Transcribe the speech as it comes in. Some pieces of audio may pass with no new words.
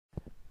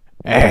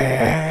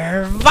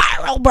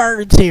Viral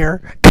Birds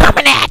here,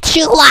 coming at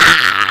you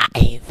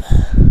live!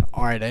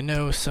 Alright, I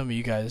know some of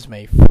you guys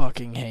may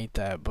fucking hate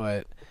that,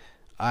 but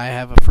I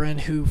have a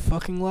friend who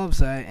fucking loves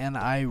that, and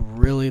I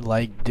really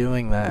like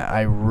doing that.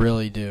 I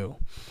really do.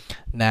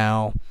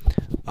 Now,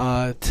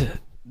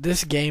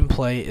 this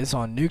gameplay is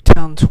on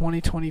Nuketown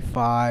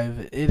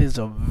 2025. It is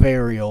a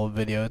very old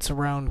video. It's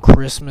around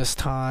Christmas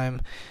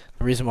time.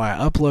 The reason why I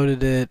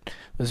uploaded it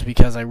was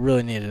because I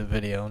really needed a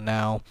video.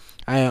 Now,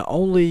 I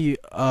only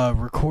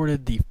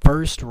recorded the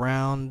first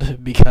round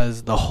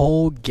because the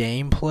whole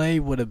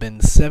gameplay would have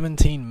been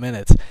 17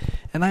 minutes.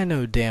 And I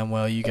know damn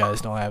well you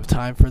guys don't have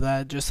time for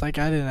that, just like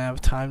I didn't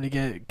have time to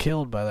get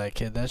killed by that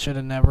kid. That should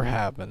have never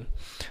happened.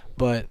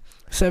 But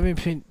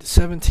 17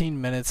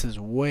 minutes is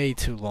way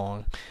too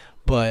long.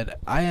 But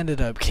I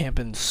ended up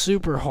camping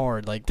super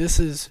hard. Like,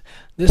 this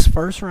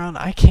first round,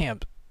 I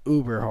camped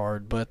uber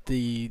hard, but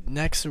the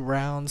next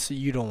rounds,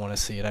 you don't want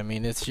to see it. I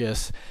mean, it's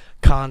just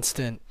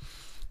constant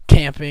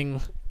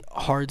camping,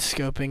 hard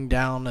scoping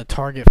down a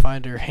target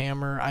finder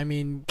hammer. I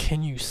mean,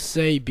 can you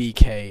say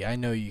BK? I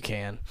know you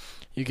can.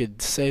 You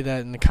could say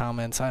that in the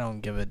comments. I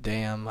don't give a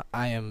damn.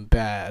 I am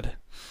bad.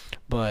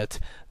 But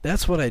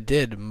that's what I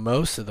did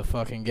most of the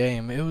fucking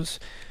game. It was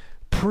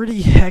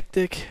pretty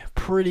hectic,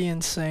 pretty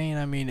insane.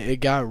 I mean,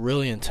 it got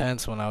really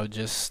intense when I would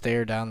just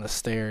stare down the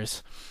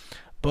stairs.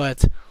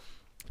 But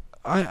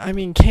I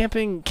mean,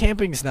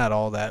 camping's not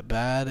all that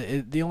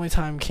bad. The only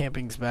time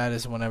camping's bad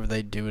is whenever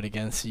they do it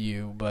against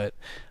you. But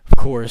of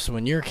course,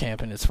 when you're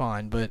camping, it's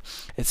fine. But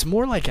it's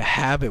more like a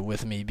habit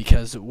with me,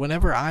 because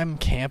whenever I'm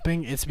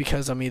camping, it's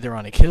because I'm either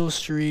on a kill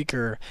streak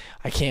or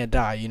I can't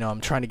die. You know,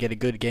 I'm trying to get a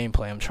good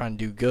gameplay. I'm trying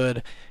to do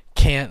good.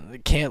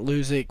 Can't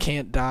lose it.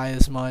 Can't die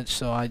as much.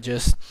 So I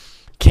just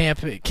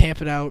camp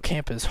it out.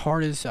 Camp as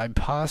hard as I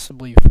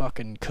possibly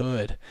fucking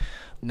could.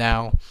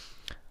 Now,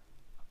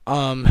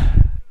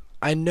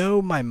 I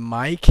know my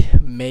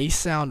mic may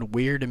sound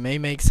weird. It may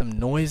make some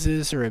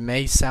noises, or it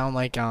may sound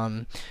like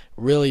I'm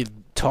really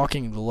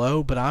talking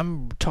low, but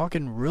I'm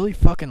talking really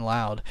fucking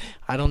loud.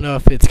 I don't know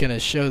if it's going to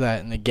show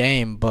that in the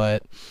game,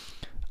 but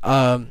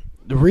the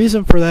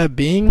reason for that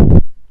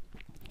being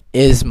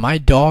is my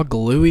dog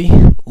Louie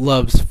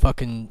loves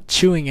fucking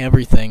chewing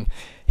everything.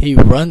 He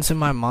runs in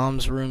my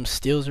mom's room,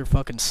 steals her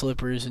fucking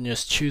slippers, and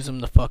just chews them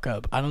the fuck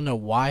up. I don't know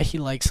why he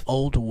likes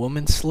old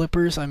woman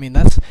slippers. I mean,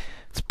 it's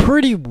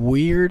pretty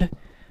weird,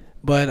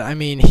 but I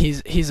mean,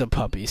 he's a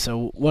puppy,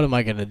 so what am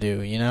I gonna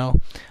do, you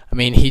know? I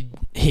mean, he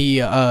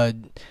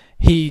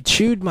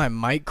chewed my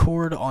mic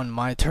cord on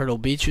my Turtle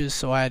Beaches,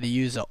 so I had to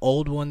use an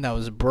old one that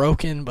was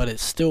broken, but it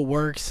still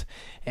works,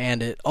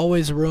 and it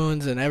always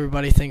ruins, and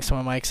everybody thinks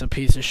my mic's a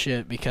piece of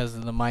shit because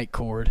of the mic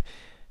cord,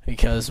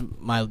 because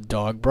my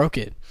dog broke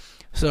it.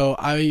 So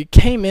I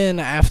came in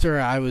after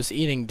I was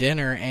eating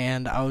dinner,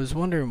 and I was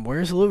wondering,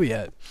 where's Louie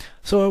at?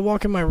 So I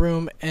walk in my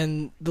room,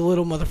 and the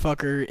little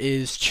motherfucker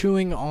is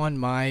chewing on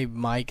my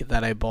mic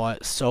that I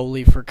bought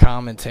solely for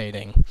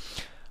commentating.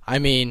 I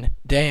mean,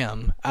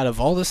 damn, out of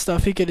all the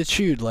stuff he could have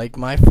chewed, like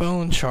my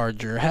phone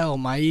charger, hell,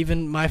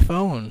 even my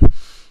phone.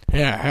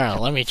 Yeah,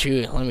 let me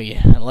chew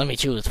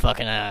his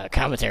fucking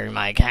commentary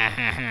mic.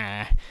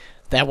 That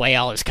way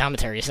all his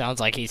commentary sounds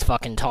like he's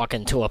fucking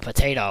talking to a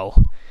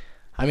potato.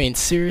 I mean,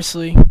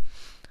 seriously,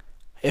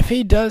 if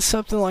he does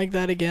something like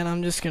that again,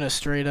 I'm just going to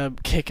straight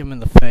up kick him in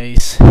the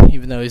face,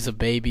 even though he's a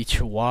baby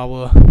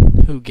chihuahua.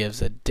 Who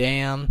gives a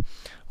damn?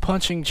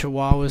 Punching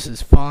chihuahuas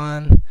is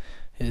fun.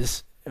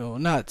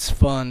 Not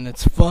fun,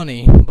 it's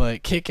funny,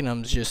 but kicking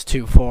them's just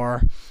too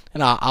far,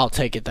 and I'll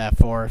take it that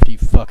far if he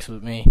fucks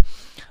with me.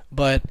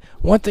 But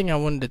one thing I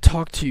wanted to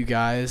talk to you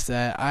guys,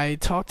 that I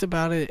talked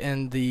about it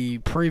in the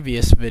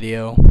previous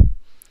video.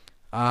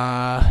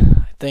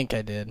 I think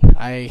I did.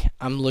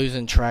 I'm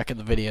losing track of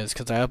the videos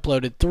because I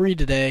uploaded 3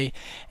 today,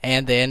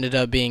 and they ended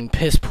up being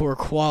piss poor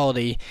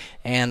quality,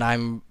 and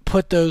I'm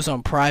put those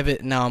on private,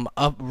 and now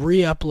I'm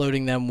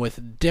re-uploading them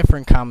with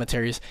different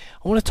commentaries.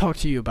 I want to talk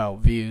to you about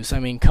views. I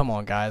mean, come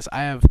on, guys.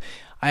 I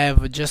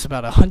have just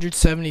about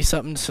 170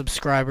 something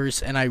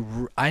subscribers, and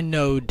I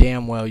know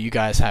damn well you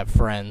guys have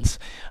friends.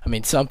 I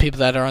mean, some people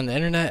that are on the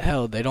internet,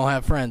 hell, they don't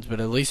have friends, but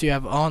at least you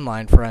have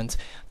online friends.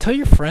 Tell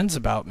your friends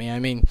about me. I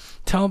mean,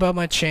 tell them about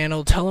my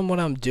channel, tell them what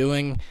I'm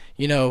doing.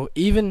 You know,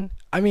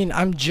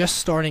 I'm just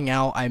starting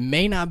out. I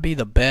may not be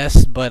the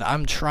best, but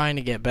I'm trying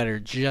to get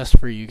better just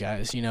for you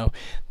guys. You know,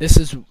 this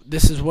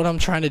is what I'm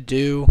trying to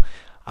do.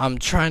 I'm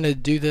trying to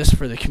do this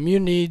for the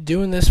community,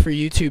 doing this for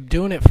YouTube,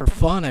 doing it for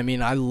fun. I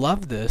mean, I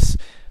love this.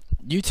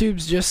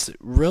 YouTube's just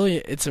really,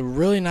 it's a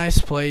really nice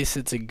place.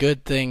 It's a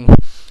good thing,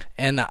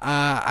 and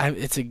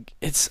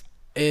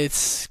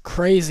it's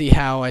crazy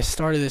how I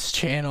started this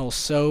channel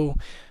so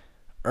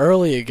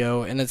early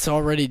ago, and it's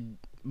already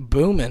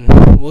booming.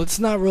 Well, it's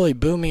not really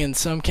booming in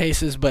some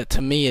cases, but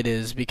to me it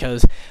is,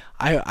 because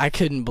I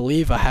couldn't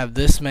believe I have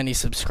this many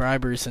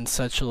subscribers in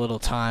such a little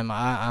time.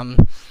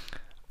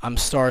 I'm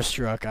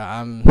starstruck.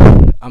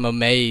 I'm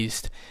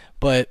amazed.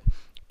 But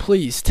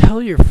please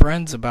tell your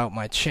friends about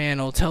my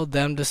channel. Tell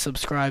them to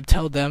subscribe.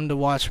 Tell them to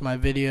watch my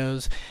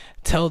videos.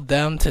 tell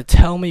them to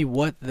tell me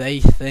what they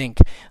think.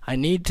 I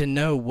need to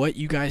know what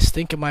you guys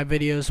think of my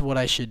videos, what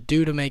I should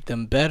do to make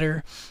them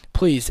better.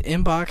 Please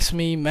inbox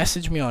me,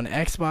 message me on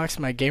Xbox.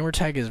 My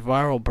gamertag is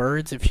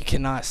viralbirds if you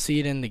cannot see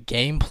it in the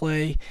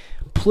gameplay.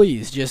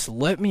 Please just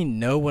let me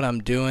know what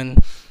I'm doing.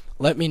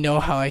 Let me know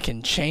how I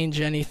can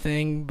change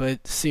anything,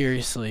 but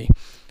seriously,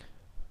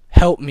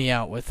 help me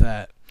out with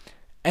that.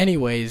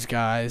 Anyways,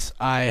 guys,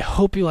 I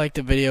hope you liked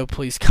the video.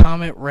 Please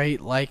comment,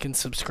 rate, like, and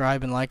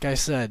subscribe. And like I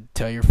said,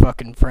 tell your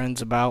fucking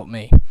friends about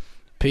me.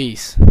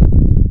 Peace.